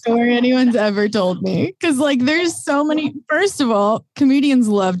favorite story anyone's ever told me. Because like there's so many. First of all, comedians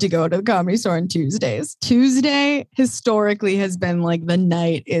love to go to the Comedy Store on Tuesdays. Tuesday historically has been like the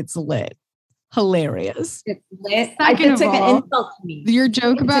night it's lit. Hilarious. It's lit. It's like an insult to me. Your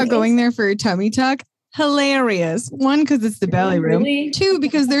joke about going there for a tummy tuck. Hilarious. One, because it's the belly room. Really? Two,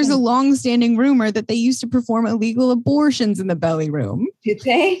 because there's a long-standing rumor that they used to perform illegal abortions in the belly room. Did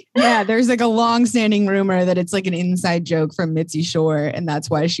they? Yeah, there's like a long-standing rumor that it's like an inside joke from Mitzi Shore, and that's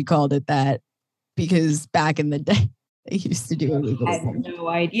why she called it that, because back in the day, they used to do illegal abortions. I have no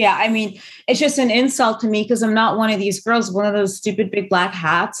idea. I mean, it's just an insult to me because I'm not one of these girls, one of those stupid big black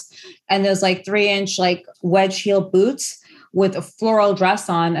hats and those like 3-inch like wedge heel boots with a floral dress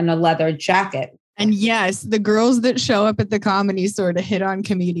on and a leather jacket. And yes, the girls that show up at the Comedy Store to hit on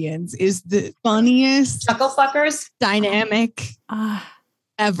comedians is the funniest chuckle fuckers dynamic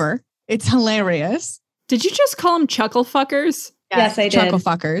ever. It's hilarious. Did you just call them chuckle fuckers? Yes, I did. Chuckle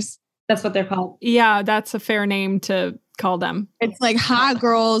fuckers. That's what they're called. Yeah, that's a fair name to call them. It's like hot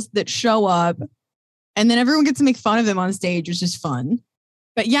girls that show up and then everyone gets to make fun of them on stage, which is fun.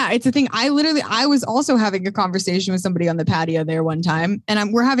 But yeah, it's a thing. I was also having a conversation with somebody on the patio there one time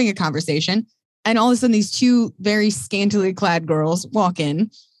and we're having a conversation. And all of a sudden, these two very scantily clad girls walk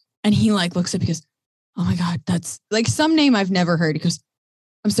in and he like looks up, he goes, oh my God, that's like some name I've never heard. He goes,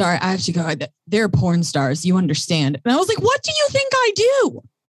 I'm sorry, I have to go. They're porn stars. You understand. And I was like, what do you think I do?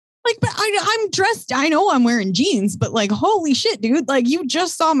 Like, but I'm dressed. I know I'm wearing jeans, but like, holy shit, dude. Like, you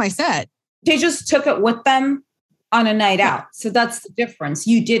just saw my set. They just took it with them on a night out. So that's the difference.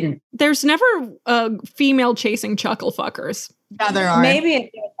 You didn't. There's never a female chasing chuckle fuckers. Yeah, there are. Maybe if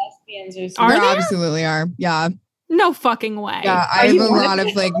they're lesbians or something. Are there there? absolutely are. Yeah. No fucking way. Yeah. I have you a one of lot of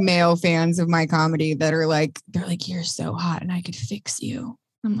them? like male fans of my comedy that are like, they're like, you're so hot and I could fix you.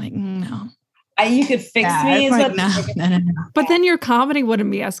 I'm like, no. You could fix me. It's Is like, what no. But then your comedy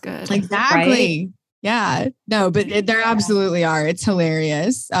wouldn't be as good. Exactly. Yeah. No, but there absolutely are. It's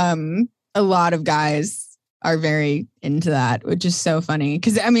hilarious. A lot of guys are very into that, which is so funny.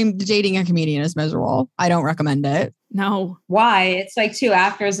 Because I mean, dating a comedian is miserable. I don't recommend it. No. Why? It's like two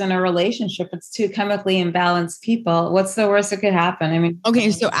actors in a relationship. It's two chemically imbalanced people. What's the worst that could happen? I mean,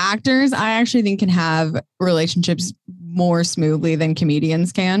 Okay, so actors, I actually think can have relationships more smoothly than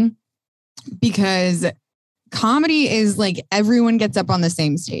comedians can, because comedy is like everyone gets up on the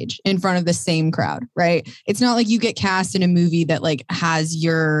same stage in front of the same crowd, right? It's not like you get cast in a movie that like has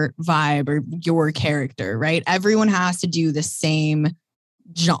your vibe or your character, right? Everyone has to do the same,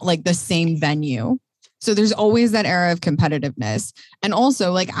 like the same venue. So there's always that era of competitiveness. And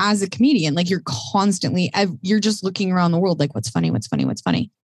also like as a comedian, like you're constantly, you're just looking around the world, like what's funny, what's funny, what's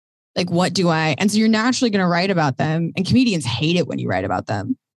funny. Like, what do I, and so you're naturally going to write about them, and comedians hate it when you write about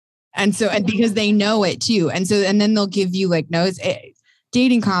them. And so, and because they know it too. And so, and then they'll give you like, no,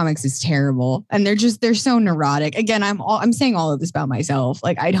 dating comics is terrible. And they're so neurotic. Again, I'm saying all of this about myself.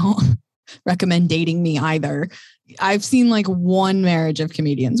 Like, I don't recommend dating me either. I've seen like one marriage of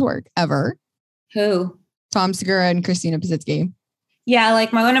comedians work ever. who? Tom Segura and Christina Pazitsky. Yeah,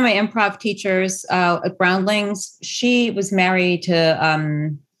 like one of my improv teachers at Groundlings, she was married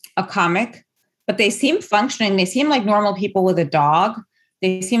to a comic, but they seem functioning. They seem like normal people with a dog.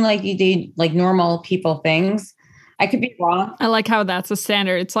 They seem like you did like normal people things. I could be wrong. I like how that's a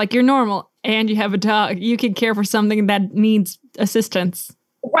standard. It's like you're normal and you have a dog. You can care for something that needs assistance.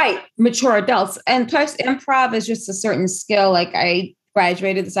 Right. Mature adults. And plus improv is just a certain skill. Like I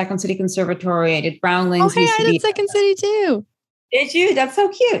graduated the Second City Conservatory. I did Groundlings. Oh, hey, I did Second City too. Did you? That's so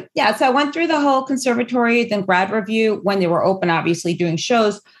cute. Yeah. So I went through the whole conservatory, then grad review when they were open, obviously doing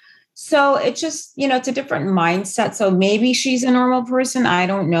shows. So it's just, it's a different mindset. So maybe she's a normal person. I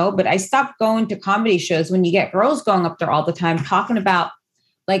don't know. But I stopped going to comedy shows when you get girls going up there all the time talking about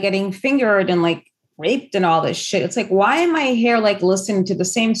like getting fingered and like raped and all this shit. It's like, why am I here like listening to the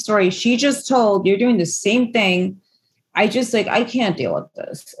same story she just told? You're doing the same thing. I can't deal with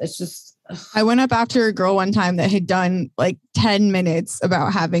this. It's just. Ugh. I went up after a girl one time that had done like 10 minutes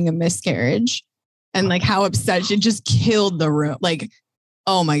about having a miscarriage and like how upset she just killed the room. Like,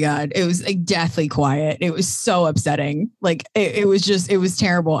 oh my God, it was like deathly quiet. It was so upsetting. Like it was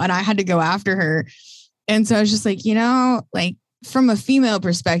terrible. And I had to go after her. And so I was just like, like from a female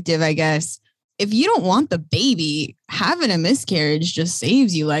perspective, I guess, if you don't want the baby, having a miscarriage just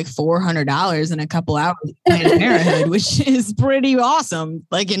saves you like $400 in a couple hours of Planned Parenthood, which is pretty awesome.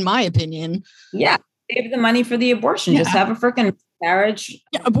 Like in my opinion. Yeah. Save the money for the abortion. Yeah. Just have a freaking marriage.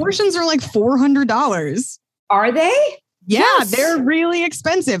 Yeah, abortions are like $400. Are they? Yeah, Yes. They're really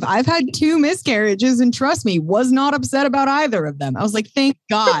expensive. I've had 2 miscarriages and trust me, was not upset about either of them. I was like, thank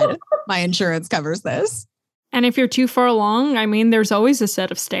God my insurance covers this. And if you're too far along, I mean, there's always a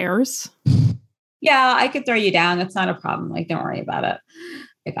set of stairs. Yeah, I could throw you down. It's not a problem. Like, don't worry about it.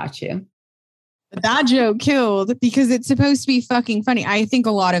 I got you. That joke killed because it's supposed to be fucking funny. I think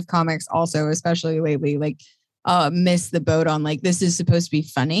a lot of comics also, especially lately, like miss the boat on like, this is supposed to be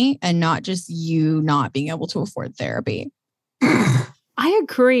funny and not just you not being able to afford therapy. I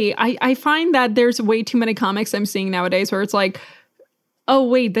agree. I find that there's way too many comics I'm seeing nowadays where it's like, oh,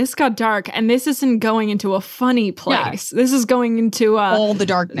 wait, this got dark and this isn't going into a funny place. Yeah. This is going into all the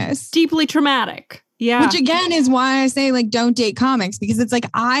darkness. Deeply traumatic. Yeah. Which again is why I say like, don't date comics, because it's like,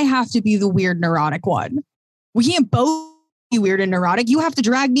 I have to be the weird neurotic one. We can't both be weird and neurotic. You have to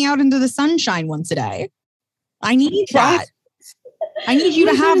drag me out into the sunshine once a day. I need that. I need you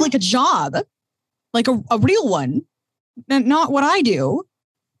to have like a job, like a real one, not what I do,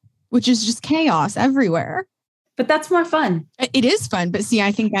 which is just chaos everywhere. But that's more fun. It is fun. But see,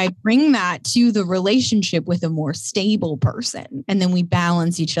 I think I bring that to the relationship with a more stable person. And then we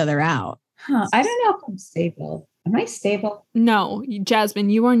balance each other out. Huh. I don't know if I'm stable. Am I stable? No,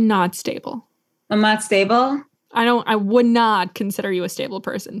 Jasmine, you are not stable. I'm not stable? I would not consider you a stable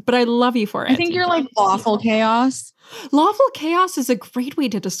person, but I love you for it. I think you're like lawful chaos. Lawful chaos is a great way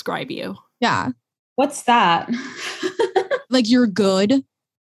to describe you. Yeah. What's that? Like you're good,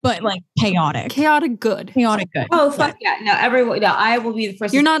 but like chaotic. Chaotic good. Chaotic good. Oh, fuck yeah. No, I will be the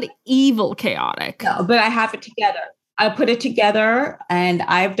first. You're not evil chaotic. No, but I have it together. I put it together, and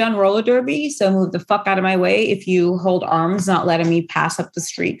I've done roller derby. So move the fuck out of my way if you hold arms, not letting me pass up the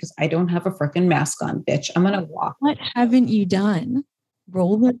street because I don't have a freaking mask on, bitch. I'm going to walk. What haven't you done?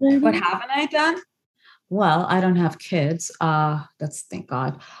 Roller derby? What haven't I done? Well, I don't have kids. That's thank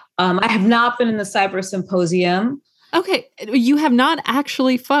God. I have not been in the cyber symposium. Okay, you have not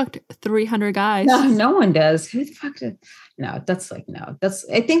actually fucked 300 guys. No one does. Who the fuck did? No, that's like, no. That's,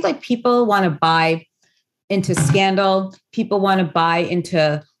 I think like people want to buy into scandal. People want to buy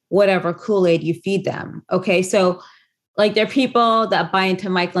into whatever Kool-Aid you feed them. Okay, so like there are people that buy into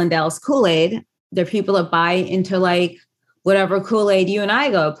Mike Lindell's Kool-Aid. There are people that buy into like whatever Kool-Aid you and I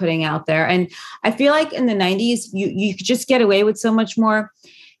go putting out there. And I feel like in the 90s, you could just get away with so much more.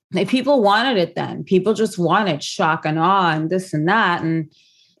 Like people wanted it then. People just wanted shock and awe and this and that. And,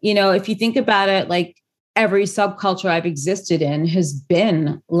 you know, if you think about it, like every subculture I've existed in has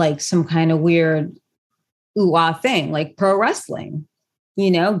been like some kind of weird ooh-ah thing, like pro wrestling, you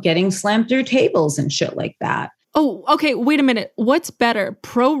know, getting slammed through tables and shit like that. Oh, okay. Wait a minute. What's better,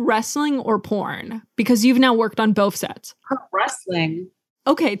 pro wrestling or porn? Because you've now worked on both sets. Pro wrestling.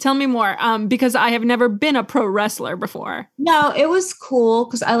 Okay, tell me more. Because I have never been a pro wrestler before. No, it was cool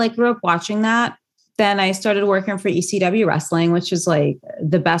because I like grew up watching that. Then I started working for ECW Wrestling, which is like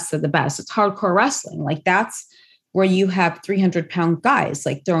the best of the best. It's hardcore wrestling. Like that's where you have 300-pound guys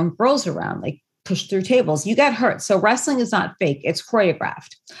like throwing girls around, like push through tables. You get hurt. So wrestling is not fake. It's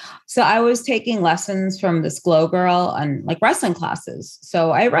choreographed. So I was taking lessons from this glow girl on like wrestling classes.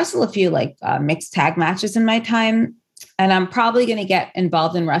 So I wrestled a few like mixed tag matches in my time. And I'm probably going to get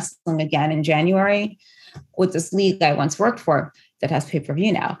involved in wrestling again in January with this league I once worked for that has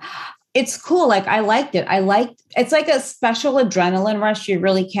pay-per-view now. It's cool. Like I liked it. It's like a special adrenaline rush. You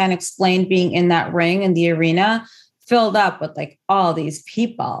really can't explain being in that ring in the arena filled up with like all these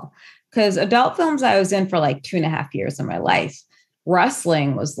people. Because adult films I was in for like 2.5 years of my life.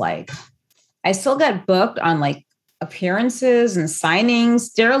 Wrestling was like, I still get booked on like appearances and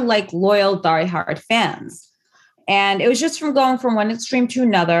signings. They're like loyal, diehard fans. And it was just from going from one extreme to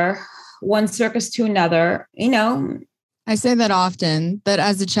another, one circus to another, you know. I say that often, that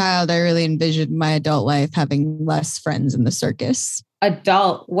as a child, I really envisioned my adult life having less friends in the circus.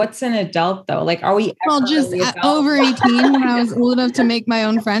 Adult? What's an adult though? Like, are we just over 18 when I was old enough to make my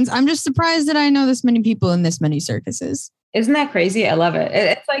own friends? I'm just surprised that I know this many people in this many circuses. Isn't that crazy? I love it.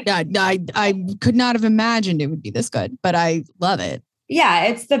 It's like, yeah, I could not have imagined it would be this good, but I love it. Yeah,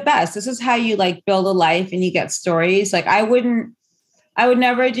 it's the best. This is how you like build a life and you get stories. Like I would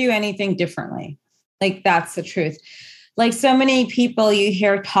never do anything differently. Like that's the truth. Like so many people you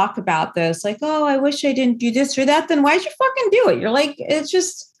hear talk about this, like, oh, I wish I didn't do this or that. Then why'd you fucking do it? You're like, it's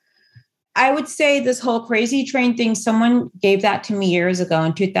just, I would say this whole crazy train thing, someone gave that to me years ago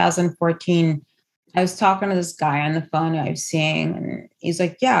in 2014. I was talking to this guy on the phone I was seeing, and he's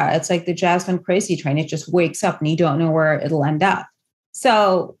like, yeah, it's like the Jasmine crazy train. It just wakes up and you don't know where it'll end up.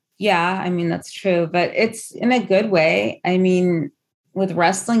 So yeah, I mean, that's true, but it's in a good way. I mean, with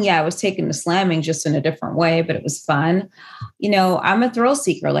wrestling, yeah, I was taken to slamming just in a different way, but it was fun. You know, I'm a thrill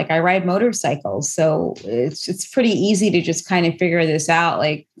seeker. Like I ride motorcycles. So it's pretty easy to just kind of figure this out.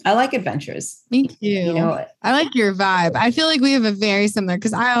 Like I like adventures. Me too. You know, I like your vibe. I feel like we have a very similar,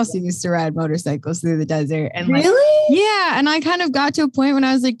 because I also used to ride motorcycles through the desert. And like, really? Yeah. And I kind of got to a point when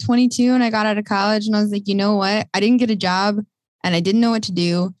I was like 22 and I got out of college and I was like, you know what? I didn't get a job and I didn't know what to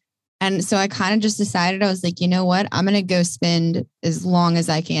do. And so I kind of just decided, I was like, you know what? I'm going to go spend as long as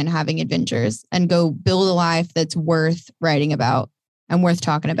I can having adventures and go build a life that's worth writing about and worth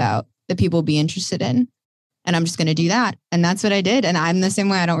talking about, that people will be interested in. And I'm just going to do that. And that's what I did. And I'm the same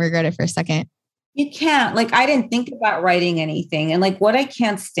way. I don't regret it for a second. You can't. Like, I didn't think about writing anything. And like, what I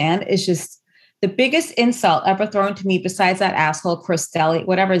can't stand is just the biggest insult ever thrown to me besides that asshole, Chris D'Elia,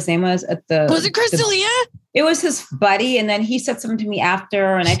 whatever his name was at the... Was it Chris D'Elia? It was his buddy. And then he said something to me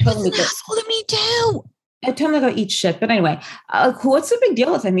after, and I told him to go... to me too. I told him to go eat shit. But anyway, what's the big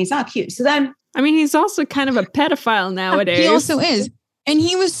deal with him? He's not cute. So then... I mean, he's also kind of a pedophile nowadays. He also is. And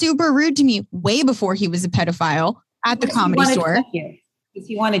he was super rude to me way before he was a pedophile at the Comedy Store. Because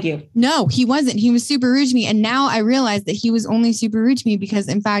he wanted you. No, he wasn't. He was super rude to me. And now I realize that he was only super rude to me because,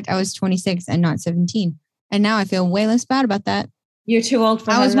 in fact, I was 26 and not 17. And now I feel way less bad about that. You're too old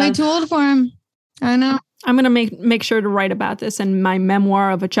for him. I was way too old for him. I know. I'm going to make sure to write about this in my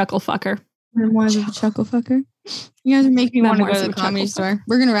memoir of a chuckle fucker. Memoirs of a chuckle fucker. You guys are making me want to go to the Comedy Store.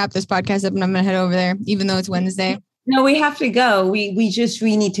 We're going to wrap this podcast up and I'm going to head over there, even though it's Wednesday. No, we have to go. We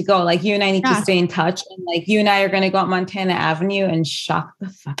need to go. Like you and I need to stay in touch. And like you and I are going to go up Montana Avenue and shock the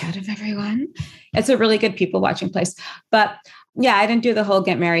fuck out of everyone. It's a really good people watching place. But yeah, I didn't do the whole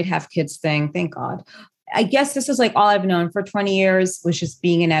get married, have kids thing. Thank God. I guess this is like all I've known for 20 years was just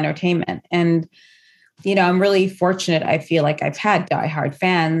being in entertainment. And, I'm really fortunate. I feel like I've had diehard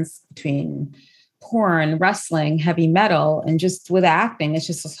fans between porn, wrestling, heavy metal, and just with acting, it's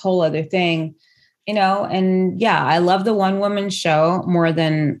just this whole other thing, and yeah, I love the one woman show more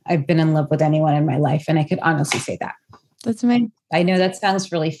than I've been in love with anyone in my life. And I could honestly say that. That's amazing. I know that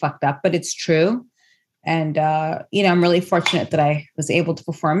sounds really fucked up, but it's true. And, I'm really fortunate that I was able to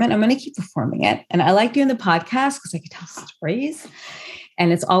perform it. I'm going to keep performing it. And I like doing the podcast because I can tell stories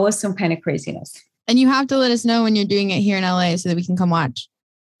and it's always some kind of craziness. And you have to let us know when you're doing it here in LA so that we can come watch.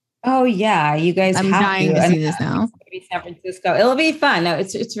 Oh yeah. You guys I'm dying to see this now. Maybe San Francisco. It'll be fun. No,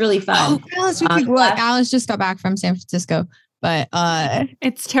 it's really fun. Oh, Alice, Alice just got back from San Francisco, but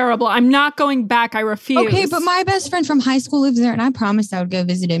it's terrible. I'm not going back. I refuse. Okay, but my best friend from high school lives there and I promised I would go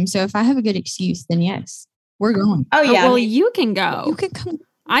visit him. So if I have a good excuse, then yes, we're going. Oh yeah. Well, you can go. You can come.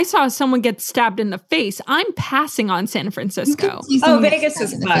 I saw someone get stabbed in the face. I'm passing on San Francisco. Vegas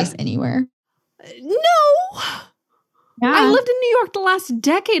is fun. Anywhere. No. Yeah. I lived in New York the last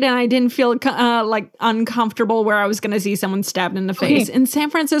decade and I didn't feel like uncomfortable where I was going to see someone stabbed in the face. In San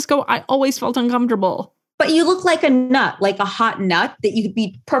Francisco, I always felt uncomfortable. But you look like a nut, like a hot nut that you could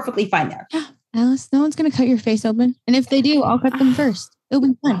be perfectly fine there. Yeah, Alice, no one's going to cut your face open. And if they do, I'll cut them first. It'll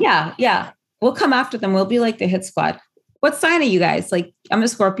be fun. Yeah. We'll come after them. We'll be like the hit squad. What sign are you guys? Like, I'm a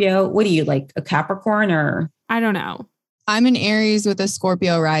Scorpio. What are you, like a Capricorn or? I don't know. I'm an Aries with a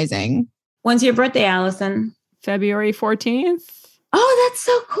Scorpio rising. When's your birthday, Allison? February 14th. Oh, that's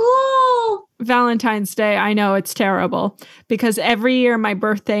so cool. Valentine's Day. I know it's terrible because every year my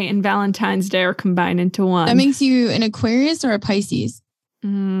birthday and Valentine's Day are combined into one. That makes you an Aquarius or a Pisces?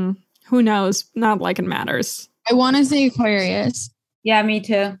 Who knows? Not like it matters. I want to say Aquarius. Yeah, me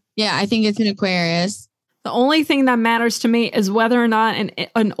too. Yeah, I think it's an Aquarius. The only thing that matters to me is whether or not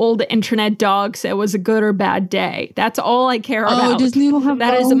an old internet dog said it was a good or bad day. That's all I care about. Does Noodle have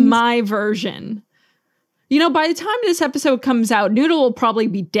That bones? is my version. By the time this episode comes out, Noodle will probably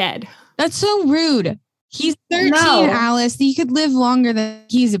be dead. That's so rude. He's 13, Alice. He could live longer than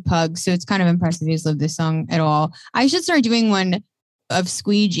he's a pug. So it's kind of impressive he's lived this long at all. I should start doing one of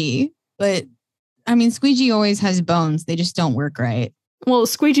Squeegee. But I mean, Squeegee always has bones. They just don't work right. Well,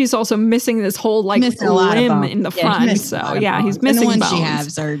 Squeegee's also missing this whole limb in the front. So yeah, he's missing bones. The ones she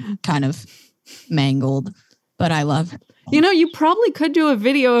has are kind of mangled, but I love her. You probably could do a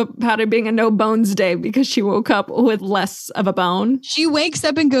video about it being a no bones day because she woke up with less of a bone. She wakes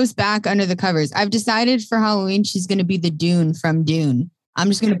up and goes back under the covers. I've decided for Halloween, she's going to be the Dune from Dune. I'm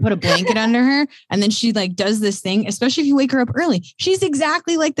just going to put a blanket under her. And then she does this thing, especially if you wake her up early. She's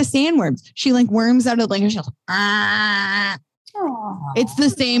exactly like the sandworms. She worms out of the blanket. She goes, ah. It's the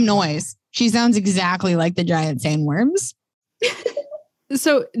same noise. She sounds exactly like the giant sandworms.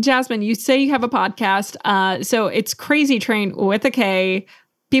 So, Jasmine, you say you have a podcast. So it's Crazy Train with a K.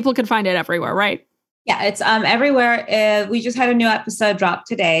 People can find it everywhere, right? Yeah, it's everywhere. We just had a new episode drop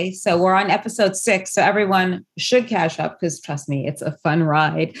today. So we're on episode 6. So everyone should catch up because trust me, it's a fun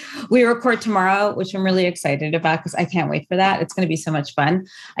ride. We record tomorrow, which I'm really excited about because I can't wait for that. It's going to be so much fun.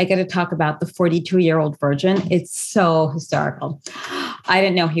 I get to talk about the 42-year-old virgin. It's so hysterical. I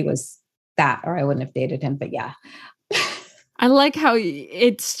didn't know he was that or I wouldn't have dated him, but yeah. I like how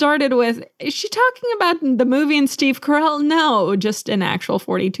it started with, is she talking about the movie and Steve Carell? No, just an actual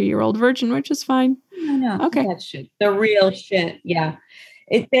 42-year-old virgin, which is fine. No. Okay. That shit. The real shit. Yeah.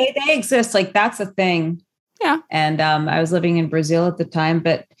 They exist. That's a thing. Yeah. And I was living in Brazil at the time,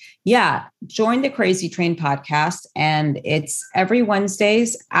 but yeah, join the Crazy Train podcast. And it's every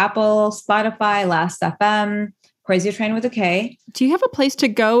Wednesdays, Apple, Spotify, Last.fm, Crazy Train with a K. Do you have a place to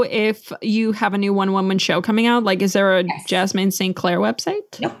go if you have a new one-woman show coming out? Is there a Jasmine St. Clair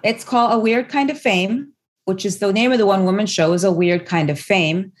website? Nope. It's called A Weird Kind of Fame, which is the name of the one-woman show is A Weird Kind of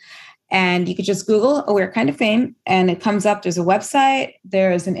Fame. And you could just Google A Weird Kind of Fame and it comes up. There's a website,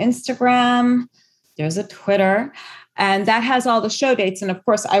 there's an Instagram, there's a Twitter, and that has all the show dates. And of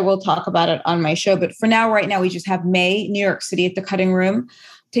course, I will talk about it on my show. But for now, right now, we just have May, New York City at the Cutting Room.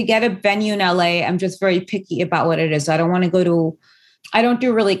 To get a venue in LA, I'm just very picky about what it is. I don't want to I don't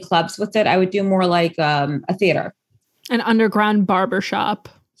do really clubs with it. I would do more like a theater. An underground barbershop.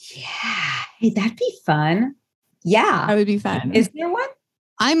 Yeah. Hey, that'd be fun. Yeah. That would be fun. Is there one?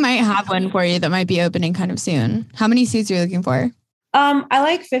 I might have one for you that might be opening kind of soon. How many seats are you looking for? I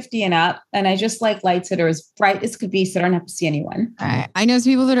like 50 and up, and I just like lights that are as bright as could be, so I don't have to see anyone. All right. I know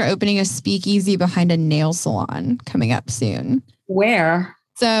some people that are opening a speakeasy behind a nail salon coming up soon. Where?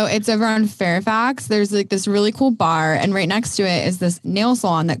 So it's over on Fairfax. There's this really cool bar, and right next to it is this nail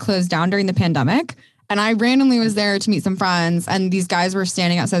salon that closed down during the pandemic. And I randomly was there to meet some friends, and these guys were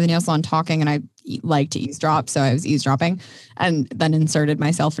standing outside the nail salon talking, and I like to eavesdrop. So I was eavesdropping and then inserted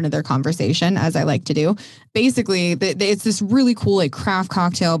myself into their conversation, as I like to do. Basically, it's this really cool like craft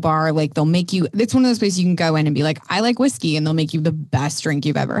cocktail bar. Like they'll make you, it's one of those places you can go in and be like, I like whiskey, and they'll make you the best drink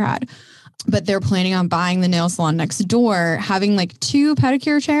you've ever had. But they're planning on buying the nail salon next door, having like 2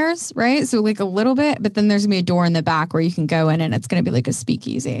 pedicure chairs, right? So like a little bit, but then there's gonna be a door in the back where you can go in and it's gonna be like a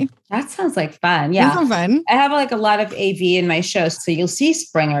speakeasy. That sounds like fun. Yeah. Sounds fun. I have like a lot of AV in my shows. So you'll see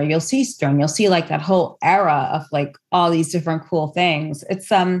Springer, you'll see Stern, you'll see like that whole era of like all these different cool things. It's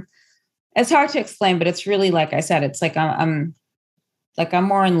hard to explain, but it's really, like I said, it's like I'm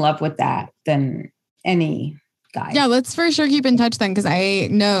more in love with that than any guy. Yeah, let's for sure keep in touch then, because I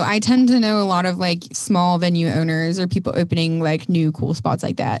tend to know a lot of like small venue owners or people opening like new cool spots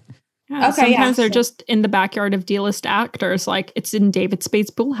like that. Yeah, okay, sometimes they're just in the backyard of D-list actors, like it's in David Spade's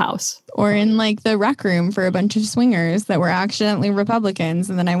pool house. Or in like the rec room for a bunch of swingers that were accidentally Republicans.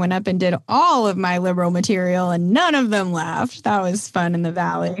 And then I went up and did all of my liberal material and none of them laughed. That was fun in the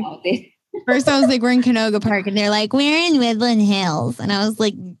Valley. First I was like, we're in Canoga Park, and they're like, we're in Woodland Hills. And I was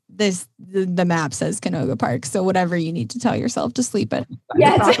like, the map says Canoga Park. So whatever you need to tell yourself to sleep at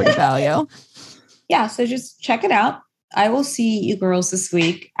property value. Yeah. So just check it out. I will see you girls this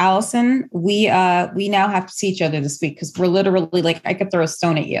week. Allison, we now have to see each other this week because we're literally like, I could throw a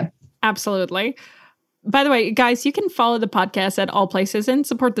stone at you. Absolutely. By the way, guys, you can follow the podcast at all places and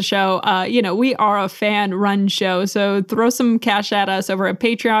support the show. We are a fan-run show, so throw some cash at us over at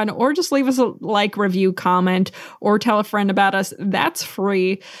Patreon, or just leave us a like, review, comment, or tell a friend about us. That's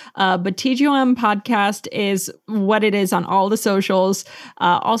free. But TGOM Podcast is what it is on all the socials.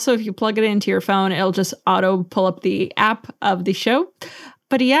 Also, if you plug it into your phone, it'll just auto pull up the app of the show.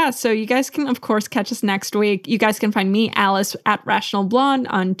 But yeah, so you guys can, of course, catch us next week. You guys can find me, Alice, at Rational Blonde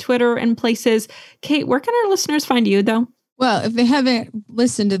on Twitter and places. Kate, where can our listeners find you, though? Well, if they haven't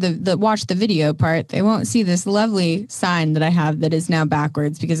listened to watch the video part, they won't see this lovely sign that I have that is now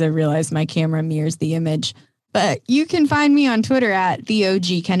backwards because I realized my camera mirrors the image. But you can find me on Twitter at the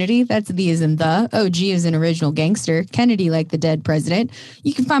OG Kennedy. That's the as in the. OG is an original gangster. Kennedy like the dead president.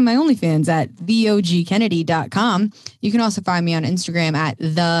 You can find my OnlyFans at theogkennedy.com. You can also find me on Instagram at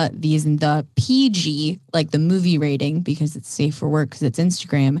the as in the PG, like the movie rating, because it's safe for work because it's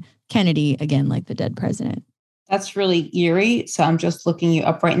Instagram. Kennedy, again, like the dead president. That's really eerie. So I'm just looking you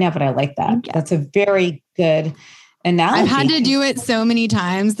up right now, but I like that. Okay. That's a very good analogy. I've had to do it so many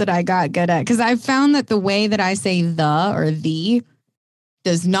times that I got good at, because I've found that the way that I say the or the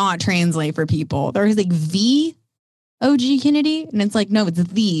does not translate for people. There's like the OG Kennedy, and it's like, no, it's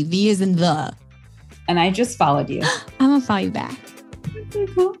the is in the. And I just followed you. I'm going to follow you back.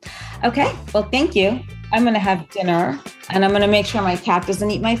 Okay. Well, thank you. I'm going to have dinner, and I'm going to make sure my cat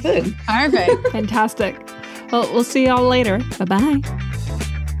doesn't eat my food. Perfect. Fantastic. Well, we'll see y'all later. Bye-bye.